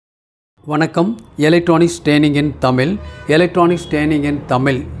வணக்கம். Electronics training இன்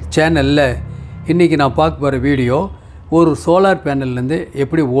தமிழ் சேனலில் இன்றைக்கி நான் பார்க்க போகிற வீடியோ ஒரு சோலார் பேனல்லேருந்து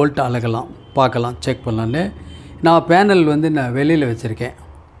எப்படி வோல்ட் அளக்கலாம் பார்க்கலாம், செக் பண்ணலான்னு. நான் பேனல் நான் வெளியில் வச்சுருக்கேன்.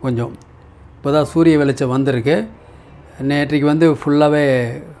 கொஞ்சம் இப்போ தான் சூரிய வெளிச்சம் வந்திருக்கு. நேற்றைக்கு ஃபுல்லாகவே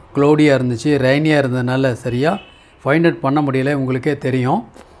க்ளௌடியாக இருந்துச்சு, ரெய்னியாக இருந்ததுனால சரியாக ஃபைண்ட் அவுட் பண்ண முடியல, உங்களுக்கே தெரியும்.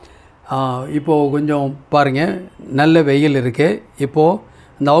 இப்போது கொஞ்சம் பாருங்கள், நல்ல வெயில் இருக்குது. இப்போது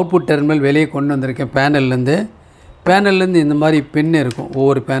இந்த அவுட்புட் டெர்மினல் வெளியே கொண்டு வந்திருக்கேன். பேனல்லேருந்து இந்த மாதிரி பின் இருக்கும்.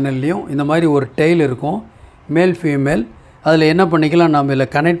 ஒவ்வொரு பேனல்லையும் இந்த மாதிரி ஒரு டெயில் இருக்கும், மேல் ஃபீமேல். அதில் என்ன பண்ணிக்கலாம், நம்ம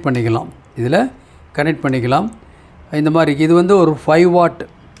இதில் கனெக்ட் பண்ணிக்கலாம். இந்த மாதிரி இது ஒரு 5 வாட்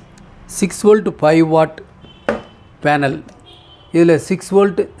 6 வோல்ட் 5 வாட் பேனல். இதில் 6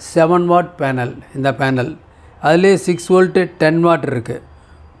 வோல்ட் 7 வாட் பேனல். இந்த பேனல் அதிலே 6 வோல்ட்டு 10 வாட் இருக்குது,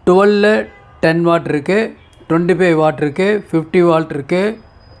 12 10 வாட் இருக்குது, 25 வாட் இருக்குது, 50 வாட் இருக்குது,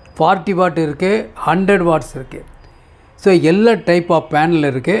 40 வாட் இருக்குது, 100 வாட்ஸ் இருக்குது. ஸோ எல்லா டைப் ஆஃப் பேனல்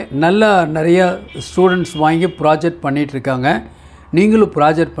இருக்குது. நிறையா ஸ்டூடெண்ட்ஸ் வாங்கி ப்ராஜெக்ட் பண்ணிகிட்ருக்காங்க. நீங்களும்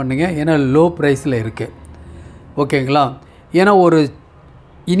ப்ராஜெக்ட் பண்ணுங்கள், ஏன்னா லோ ப்ரைஸில் இருக்குது. ஓகேங்களா? ஏன்னா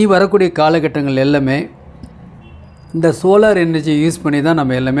இனி வரக்கூடிய காலகட்டங்கள் எல்லாமே இந்த சோலார் எனர்ஜி யூஸ் பண்ணி தான்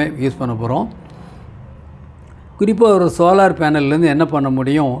நம்ம எல்லாமே யூஸ் பண்ண போகிறோம். குறிப்பாக ஒரு சோலார் பேனல்லேருந்து என்ன பண்ண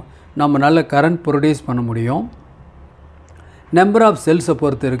முடியும், நம்ம நல்ல கரண்ட் ப்ரொடியூஸ் பண்ண முடியும். நம்பர் ஆஃப் செல்ஸை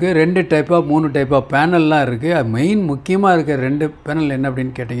பொறுத்து இருக்குது. 2 டைப் ஆஃப் 3 டைப் ஆஃப் பேனல்லாம் இருக்குது. அது மெயின் முக்கியமாக இருக்கிற 2 பேனல் என்ன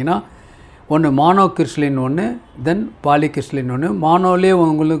அப்படின்னு கேட்டிங்கன்னா, ஒன்று மானோ கிறிஸ்டலின், ஒன்று தென் பாலி கிறிஸ்டலின். ஒன்று மானோலேயே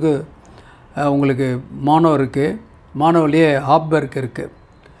உங்களுக்கு மானோ இருக்குது, மானோலேயே ஹாப்பர்க் இருக்குது.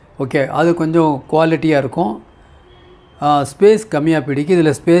 ஓகே, அது கொஞ்சம் குவாலிட்டியாக இருக்கும், ஸ்பேஸ் கம்மியாக பிடிக்கும்.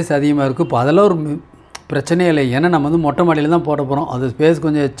 இதில் ஸ்பேஸ் அதிகமாக இருக்குது. இப்போ அதெல்லாம் ஒரு பிரச்சனையே இல்லை, ஏன்னா நம்ம மொட்டை மாடியில் தான் போட போகிறோம். அது ஸ்பேஸ்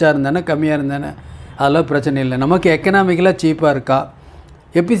கொஞ்சம் எச்சாக இருந்தானே கம்மியாக இருந்தானே அதெல்லாம் பிரச்சனை இல்லை. நமக்கு எக்கனாமிக்கலாக சீப்பாக இருக்கா,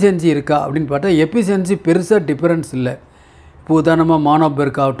 எஃபிஷியன்சி இருக்கா அப்படின்னு பார்த்தா எஃபிஷியன்சி பெருசாக டிஃப்ரென்ஸ் இல்லை. இப்போ உதாரணமாக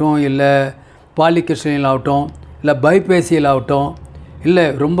மானோபெர்க் ஆகட்டும், இல்லை பாலிகிறிஸ்டலின் ஆகட்டும், இல்லை பைபேசியல் ஆகட்டும், இல்லை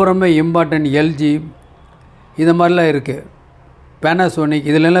ரொம்ப இம்பார்ட்டன்ட் எல்ஜி, இந்த மாதிரிலாம் இருக்குது. பேனாசோனிக்,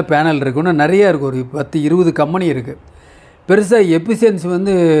 இதிலெல்லாம் பேனல் இருக்குது. இன்னும் நிறையா இருக்குது, ஒரு 10-20 கம்பெனி இருக்குது. பெருசாக எஃபிஷியன்சி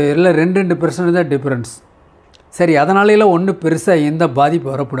எல்லாம் 2% தான் டிஃப்ரென்ஸ். சரி, அதனாலலாம் ஒன்றும் பெருசாக எந்த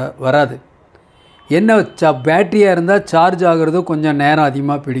பாதிப்பு வராது. என்ன பேட்டரியாக இருந்தால் சார்ஜ் ஆகிறது கொஞ்சம் நேரம்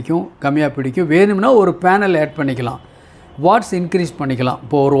அதிகமாக பிடிக்கும், கம்மியாக பிடிக்கும். வேணும்னா ஒரு பேனல் ஆட் பண்ணிக்கலாம், வாட்ஸ் இன்க்ரீஸ் பண்ணிக்கலாம்.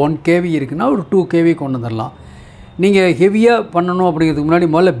 இப்போது ஒரு 1 kV இருக்குன்னா ஒரு 2 kV கொண்டு வந்துடலாம். நீங்கள் ஹெவியாக பண்ணணும் அப்படிங்கிறதுக்கு முன்னாடி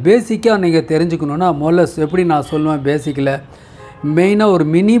முதல்ல பேசிக்காக நீங்கள் தெரிஞ்சுக்கணுன்னா, முதல்ல எப்படி நான் சொல்லுவேன், பேசிக்கில் மெயினாக ஒரு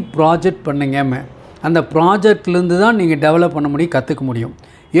மினி ப்ராஜெக்ட் பண்ணுங்க. அந்த ப்ராஜெக்ட்லேருந்து தான் நீங்கள் டெவலப் பண்ண முடியும், கற்றுக்க முடியும்.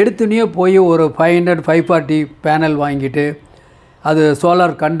 எடுத்துனே போய் ஒரு 500 540 பேனல் வாங்கிட்டு அது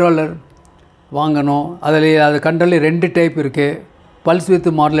சோலார் கண்ட்ரோலர் வாங்கணும். அது கண்ட்ரோலர் 2 டைப் இருக்குது. பல்ஸ் வித்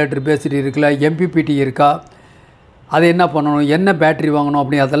மாடுலேட்டர் பேசிட்டு இருக்குல்ல, MPPT இருக்கா, அதை என்ன பண்ணணும், என்ன பேட்டரி வாங்கணும்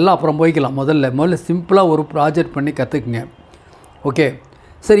அப்படி அதெல்லாம் அப்புறம் போய்க்கலாம். முதல்ல சிம்பிளாக ஒரு ப்ராஜெக்ட் பண்ணி கற்றுக்குங்க. ஓகே,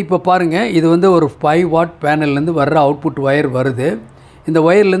 சரி. இப்போ பாருங்கள், இது ஒரு 5 வாட் பேனல்லேருந்து வர்ற அவுட்புட் ஒயர் வருது. இந்த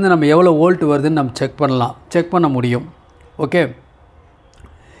ஒயர்லேருந்து நம்ம எவ்வளோ வோல்ட் வருதுன்னு நம்ம செக் பண்ண முடியும். ஓகே,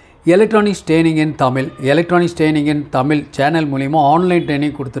 எலக்ட்ரானிக்ஸ் ட்ரெயினிங் இன் தமிழ் சேனல் மூலிமா ஆன்லைன்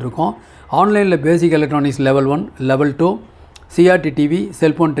ட்ரைனிங் கொடுத்துருக்கோம். ஆன்லைனில் பேசிக் electronics level 1 level 2, CRT TV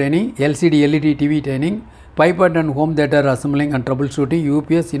cellphone training, LCD LED TV training, பைபட் and home theatre assembling and trouble shooting,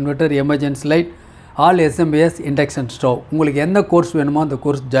 UPS inverter, emergency light, all SMBS induction stove. உங்களுக்கு எந்த course வேணுமோ அந்த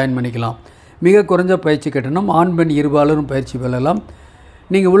course join பண்ணிக்கலாம். மிக குறைஞ்ச பயிற்சி கட்டணம். ஆண் பெண் இருபாலரும் பயிற்சி பெறலாம்.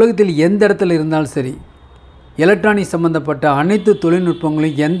 நீங்கள் உலகத்தில் எந்த இடத்துல இருந்தாலும் சரி, எலக்ட்ரானிக் சம்மந்தப்பட்ட அனைத்து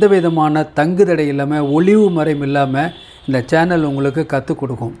தொழில்நுட்பங்களையும் எந்த விதமான தங்குதடை இல்லாமல், ஒளிவு மறையும் இல்லாமல் இந்த சேனல் உங்களுக்கு கற்றுக்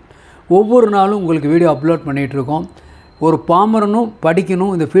கொடுக்கும். ஒவ்வொரு நாளும் உங்களுக்கு வீடியோ அப்லோட் பண்ணிகிட்ருக்கோம். ஒரு பாமரனும்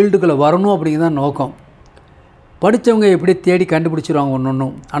படிக்கணும், இந்த ஃபீல்டுக்குள்ளே வரணும் அப்படிங்கிறதான் நோக்கம். படித்தவங்க எப்படி தேடி கண்டுபிடிச்சிருவாங்க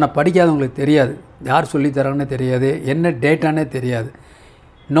ஒன்றும், ஆனால் படிக்காதவங்களுக்கு தெரியாது, யார் சொல்லித்தராங்கன்னு தெரியாது, என்ன டேட்டானே தெரியாது.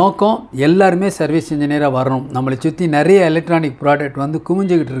 நோக்கம் எல்லாருமே சர்வீஸ் இன்ஜினியராக வரணும். நம்மளை சுற்றி நிறைய எலக்ட்ரானிக் ப்ராடக்ட்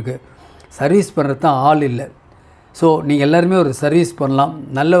குமிஞ்சிக்கிட்டு இருக்குது, சர்வீஸ் பண்ணுறது தான் ஆள் இல்லை. ஸோ நீங்கள் எல்லாருமே ஒரு சர்வீஸ் பண்ணலாம்,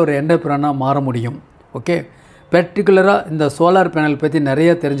 நல்ல ஒரு என்டர்பிரனராக மாற முடியும். ஓகே, பர்டிகுலராக இந்த சோலார் பேனல் பற்றி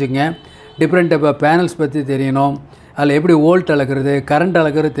நிறைய தெரிஞ்சுங்க. டிஃப்ரெண்ட் டைப் ஆஃப் பேனல்ஸ் பற்றி தெரியணும், அதில் எப்படி வோல்ட் அளக்கிறது, கரண்ட்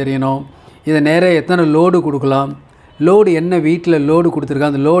அளக்கிறது தெரியணும். இதை நேராக எத்தனை லோடு கொடுக்கலாம், லோடு என்ன வீட்டில் லோடு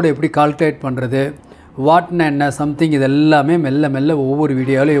கொடுத்துருக்காங்க, அந்த லோடு எப்படி கால்குலேட் பண்ணுறது, வாட்னா என்ன சம்திங், இது எல்லாமே மெல்ல ஒவ்வொரு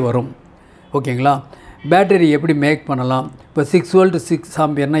வீடியோவிலையும் வரும். ஓகேங்களா? பேட்டரி எப்படி மேக் பண்ணலாம், இப்போ 6 வோல்ட் 6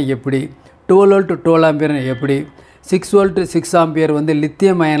 ஆம்பியர்னால் எப்படி, 12 வோல்ட் 12 ஆம்பியர்னா எப்படி, 6 வோல்ட் 6 ஆம்பியர்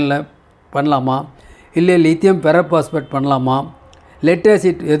லித்தியம் அயனில் பண்ணலாமா, இல்லை லித்தியம் பெராபாஸ்பேட் பண்ணலாமா, லெட்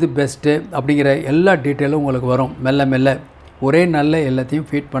ஆசிட் எது பெஸ்ட்டு அப்படிங்கிற எல்லா டீட்டெயிலும் உங்களுக்கு வரும் மெல்ல. ஒரே நாளில் எல்லாத்தையும்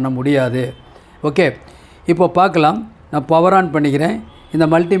ஃபீட் பண்ண முடியாது. ஓகே, இப்போ பார்க்கலாம். நான் பவர் ஆன் பண்ணிக்கிறேன். இந்த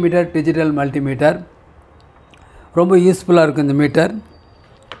மல்டிமீட்டர் டிஜிட்டல் மல்டிமீட்டர் ரொம்ப யூஸ்ஃபுல்லாக இருக்கும் இந்த மீட்டர்.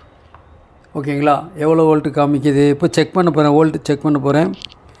 ஓகேங்களா, எவ்வளோ வோல்ட்டு காமிக்குது இப்போ செக் பண்ண போகிறேன். வோல்ட்டு செக் பண்ண போகிறேன்.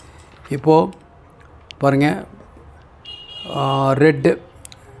 இப்போது பாருங்கள், ரெட்டு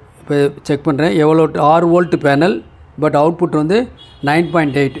இப்போ செக் பண்ணுறேன். எவ்வளோ 6 வோல்ட் பேனல், பட் அவுட்புட் வந்து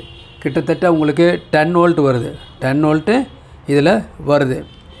 9.8, கிட்டத்தட்ட உங்களுக்கு 10 வோல்ட் வருது. 10 வோல்ட்டு இதில் வருது.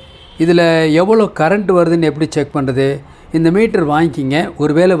 இதில் எவ்வளோ கரண்ட் வருதுன்னு எப்படி செக் பண்ணுறது? இந்த மீட்டர் வாங்கிக்கிங்க.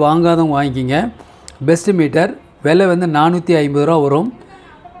 ஒரு வேளை வாங்காதவங்க வாங்கிக்கிங்க. Best metre. விலை வந்து 450 ரூபா வரும்.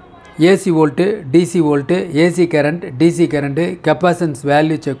 AC volt, DC volt, AC current, DC current, capacitance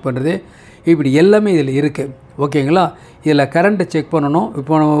value check பண்ணுறது, இப்படி எல்லாமே இதில் இருக்குது. ஓகேங்களா, இதில் கரண்ட்டை செக் பண்ணணும்.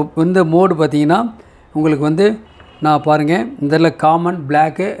 இப்போ இந்த மோடு பார்த்திங்கன்னா உங்களுக்கு வந்து நான் பாருங்கள், இதில் காமன்,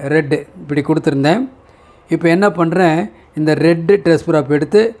 பிளாக்கு, ரெட்டு இப்படி கொடுத்துருந்தேன். இப்போ என்ன பண்ணுறேன், இந்த ரெட்டு டெஸ்ட்ராப்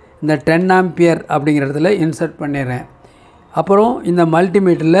எடுத்து இந்த 10 ஆம்பியர் அப்படிங்கிற இடத்துல இன்சர்ட் பண்ணிடுறேன். அப்புறம் இந்த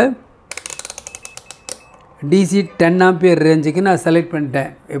மல்டிமீட்டரில் டிசி 10 ஆம்பியர் ரேஞ்சுக்கு நான் செலக்ட்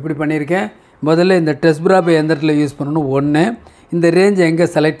பண்ணிட்டேன். எப்படி பண்ணியிருக்கேன், முதல்ல இந்த டெஸ்ட்ராப்பை எந்த இடத்துல யூஸ் பண்ணணும், ஒன்று இந்த ரேஞ்சை எங்கே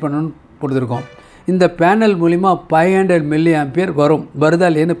செலக்ட் பண்ணணும்னு கொடுத்துருக்கோம். இந்த பேனல் மூலிமா 500 மில்லி ஆம்பியர் வருதா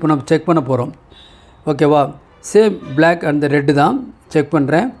இல்லையான்னு இப்போ நம்ம செக் பண்ண போகிறோம். ஓகேவா, சேம் பிளாக் அண்ட் ரெட்டு தான் செக்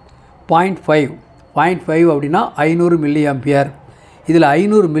பண்ணுறேன். 0.5 அப்படின்னா 500 மில்லி ஆம்பியர். இதில்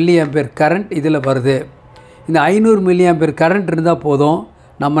 500 மில்லி ஆம்பியர் கரண்ட் இதில் வருது. இந்த 500 மில்லி ஆம்பியர் கரண்ட் இருந்தால் போதும்,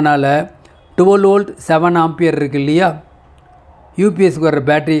 நம்மளால் 12 வோல்ட் 7 ஆம்பியர் இருக்குது இல்லையா, யூபிஎஸ்க்கு வர்ற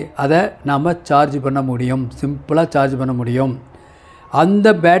பேட்ரி, அதை நாம் சார்ஜ் பண்ண முடியும். சிம்பிளாக சார்ஜ் பண்ண முடியும். அந்த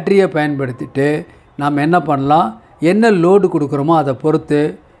பேட்டரியை பயன்படுத்திட்டு நாம் என்ன பண்ணலாம், என்ன லோடு கொடுக்குறோமோ அதை பொறுத்து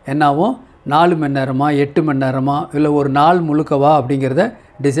என்னாகும், 4 மணி நேரமா 8 மணி நேரமா இல்லை ஒரு நாள் முழுக்கவா அப்படிங்கிறத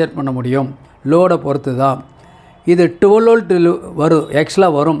டிசைட் பண்ண முடியும். லோடை பொறுத்து தான். இது 12 வோல்ட் வரும்,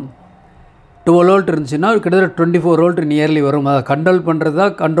 எக்ஸ்ட்ராக வரும். 12 வோல்ட் இருந்துச்சுன்னா கிட்டத்தட்ட 24 வோல்ட் நியர்லி வரும். அதை கண்ட்ரோல் பண்ணுறது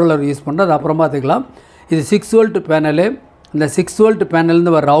தான் கண்ட்ரோலர் யூஸ் பண்ணுறது, அது அப்புறம் பார்த்துக்கலாம். இது 6 வோல்ட் பேனலு. இந்த 6 வோல்ட்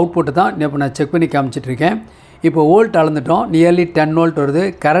பேனல்லேருந்து வர அவுட்புட்டு தான் இப்போ நான் செக் பண்ணி காமிச்சிட்ருக்கேன். இப்போ வோல்ட் அளந்துட்டோம், நியர்லி 10 வோல்ட் வருது.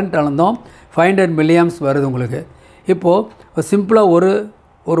 கரண்ட் அளந்தோம், 500 மில்லியாம்ஸ் வருது உங்களுக்கு. இப்போது சிம்பிளாக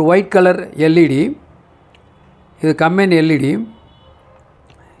ஒரு ஒயிட் கலர் எல்இடி, இது கம்பெனி எல்இடி,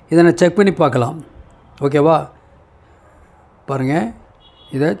 இதை நான் செக் பண்ணி பார்க்கலாம். ஓகேவா, பாருங்கள்,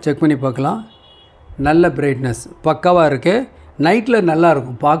 இதை செக் பண்ணி பார்க்கலாம். நல்ல பிரைட்னஸ் பக்காவாக இருக்குது. நைட்டில்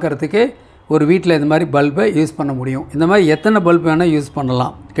நல்லாயிருக்கும் பார்க்குறதுக்கு. ஒரு வீட்டில் இந்த மாதிரி பல்பை யூஸ் பண்ண முடியும். இந்த மாதிரி எத்தனை பல்ப் வேணால் யூஸ்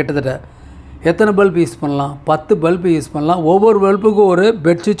பண்ணலாம். கிட்டத்தட்ட எத்தனை பல்ப் யூஸ் பண்ணலாம், 10 பல்பு யூஸ் பண்ணலாம். ஒவ்வொரு பல்புக்கும் ஒரு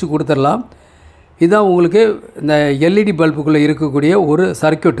பெட் சுவிட்ச் கொடுத்துடலாம். இதுதான் உங்களுக்கு இந்த எல்இடி பல்புக்குள்ளே இருக்கக்கூடிய ஒரு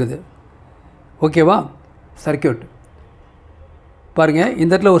சர்க்யூட் இது. ஓகேவா, சர்க்யூட் பாருங்கள்.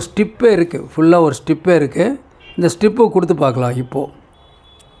 இந்த இடத்துல ஒரு ஸ்டிப்பே இருக்குது, ஃபுல்லாக ஒரு ஸ்டிப்பே இருக்குது. இந்த ஸ்டிப்பை கொடுத்து பார்க்கலாம். இப்போது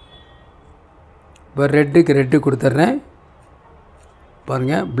இப்போ ரெட்டுக்கு ரெட்டு கொடுத்துட்றேன்.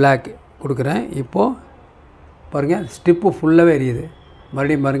 பாருங்கள், பிளாக் கொடுக்குறேன். இப்போது பாருங்கள், ஸ்டிப்பு ஃபுல்லாகவே எரியுது.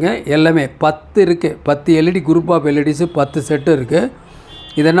 மறுபடியும் பாருங்கள், எல்லாமே 10 இருக்குது. 10 எல்இடி, குரூப் ஆஃப் எல்இடிஸு 10 செட்டு இருக்குது.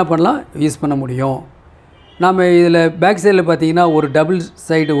 இதை என்ன பண்ணலாம், யூஸ் பண்ண முடியும். நாம் இதில் பேக் சைடில் பார்த்தீங்கன்னா ஒரு டபுள்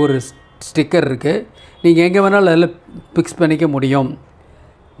சைடு ஒரு ஸ்டிக்கர் இருக்குது. நீங்கள் எங்கே வேணாலும் அதில் ஃபிக்ஸ் பண்ணிக்க முடியும்.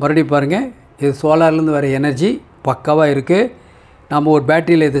 மறுபடியும் பாருங்கள், இது சோலார்லேருந்து வர எனர்ஜி பக்காவாக இருக்குது. நம்ம ஒரு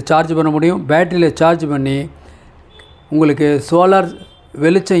பேட்டரியில் இதை சார்ஜ் பண்ண முடியும். பேட்டரியில் சார்ஜ் பண்ணி உங்களுக்கு சோலார்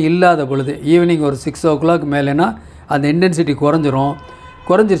வெளிச்சம் இல்லாத பொழுது ஈவினிங் ஒரு 6 o'clock மேலேனா அந்த இன்டென்சிட்டி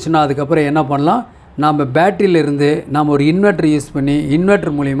குறைஞ்சிருச்சுன்னா அதுக்கப்புறம் என்ன பண்ணலாம், நாம் பேட்டரியிலிருந்து நாம் ஒரு இன்வெர்ட்டர் யூஸ் பண்ணி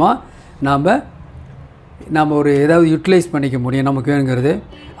இன்வெர்ட்டர் மூலிமா நாம் ஒரு ஏதாவது யூட்டிலைஸ் பண்ணிக்க முடியும் நமக்கு வேணுங்கிறது.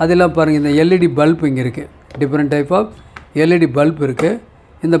 அதெல்லாம் பாருங்கள், இந்த எல்இடி பல்ப் இங்கே இருக்குது. Different type of LED bulb இருக்குது.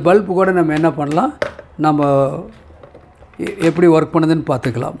 இந்த பல்பு கூட நம்ம என்ன பண்ணலாம், நம்ம எப்படி ஒர்க் பண்ணுதுன்னு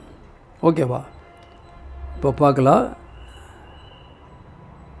பார்த்துக்கலாம். ஓகேவா, இப்போ பார்க்கலாம்.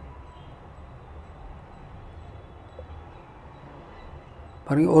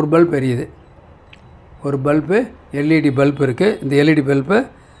 பாருங்கள், ஒரு பல்ப் எரியுது. ஒரு பல்பு எல்இடி பல்ப் இருக்குது. இந்த எல்இடி பல்பு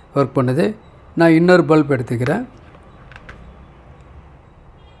ஒர்க் பண்ணுது. நான் இன்னொரு பல்ப் எடுத்துக்கிறேன்.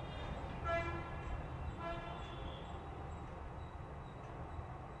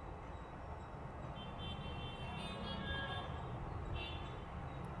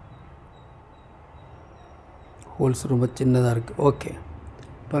 ஹோல்ஸ் ரொம்ப சின்னதாக இருக்குது. ஓகே,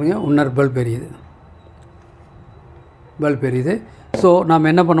 பாருங்கள், இன்னொரு பல்ப் எரியுது. ஸோ நாம்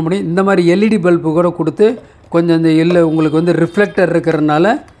என்ன பண்ண முடியும், இந்த மாதிரி எல்இடி பல்பு கூட கொடுத்து கொஞ்சம் இந்த உங்களுக்கு வந்து ரிஃப்ளெக்டர் இருக்கிறதுனால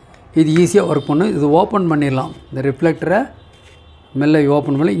இது ஈஸியாக ஒர்க் பண்ணும். இது ஓப்பன் பண்ணிடலாம். இந்த ரிஃப்ளெக்டரை மெல்ல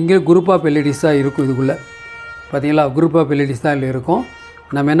ஓப்பன் பண்ணி, இங்கே குரூப் ஆஃப் எல்இடிஸ் தான் இருக்கும். இதுக்குள்ளே பார்த்தீங்களா, குரூப் ஆஃப் எல்இடிஸ் தான் இதில் இருக்கும்.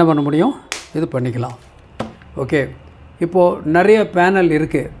 நம்ம என்ன பண்ண முடியும், இது பண்ணிக்கலாம். ஓகே, இப்போது நிறைய பேனல்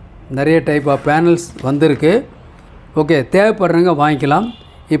இருக்குது, நிறைய டைப் ஆஃப் பேனல்ஸ் வந்திருக்கு. ஓகே, தேவைப்படுறவங்க வாங்கிக்கலாம்.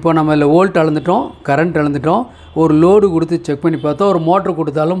 இப்போ நம்ம இதில் வோல்ட் அளந்துட்டோம், கரண்ட் அளந்துட்டோம், ஒரு லோடு கொடுத்து செக் பண்ணி பார்த்தோம். ஒரு மோட்ரு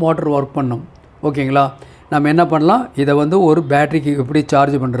கொடுத்தாலும் மோட்ரு ஒர்க் பண்ணும். ஓகேங்களா, நம்ம என்ன பண்ணலாம், இதை வந்து ஒரு பேட்டரிக்கு எப்படி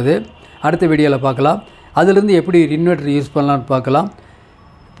சார்ஜ் பண்ணுறது அடுத்த வீடியோவில் பார்க்கலாம். அதுலேருந்து எப்படி இன்வெர்ட்டர் யூஸ் பண்ணலான்னு பார்க்கலாம்.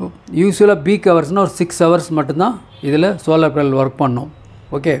 இப்போ யூஸ்வலாக பீக் ஹவர்ஸ்னால் ஒரு 6 ஹவர்ஸ் மட்டும்தான் இதில் சோலார் பேனல் ஒர்க் பண்ணும்.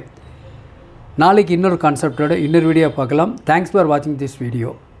 ஓகே, நாளைக்கு இன்னொரு கான்செப்டோட இன்னொரு வீடியோ பார்க்கலாம். தேங்க்ஸ் ஃபார் வாட்சிங் திஸ் வீடியோ.